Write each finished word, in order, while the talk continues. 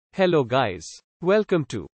Hello guys. Welcome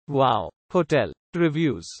to Wow Hotel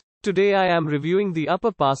Reviews. Today I am reviewing the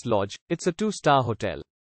Upper Pass Lodge. It's a 2-star hotel.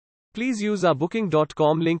 Please use our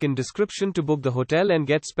booking.com link in description to book the hotel and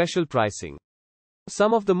get special pricing.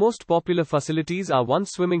 Some of the most popular facilities are one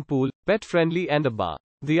swimming pool, pet friendly and a bar.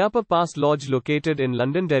 The Upper Pass Lodge located in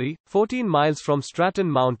Londonderry, 14 miles from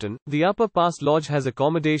Stratton Mountain. The Upper Pass Lodge has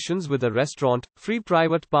accommodations with a restaurant, free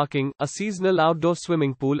private parking, a seasonal outdoor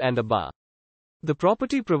swimming pool and a bar. The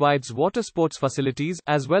property provides water sports facilities,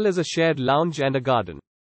 as well as a shared lounge and a garden.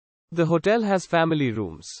 The hotel has family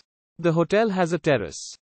rooms. The hotel has a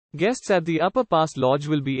terrace. Guests at the Upper Pass Lodge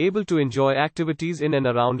will be able to enjoy activities in and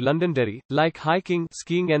around Londonderry, like hiking,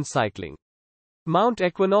 skiing and cycling. Mount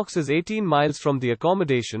Equinox is 18 miles from the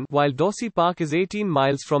accommodation, while Dorsey Park is 18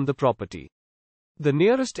 miles from the property. The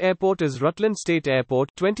nearest airport is Rutland State Airport,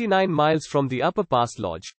 29 miles from the Upper Pass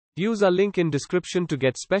Lodge. Use our link in description to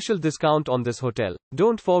get special discount on this hotel.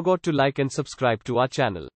 Don't forget to like and subscribe to our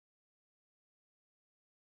channel.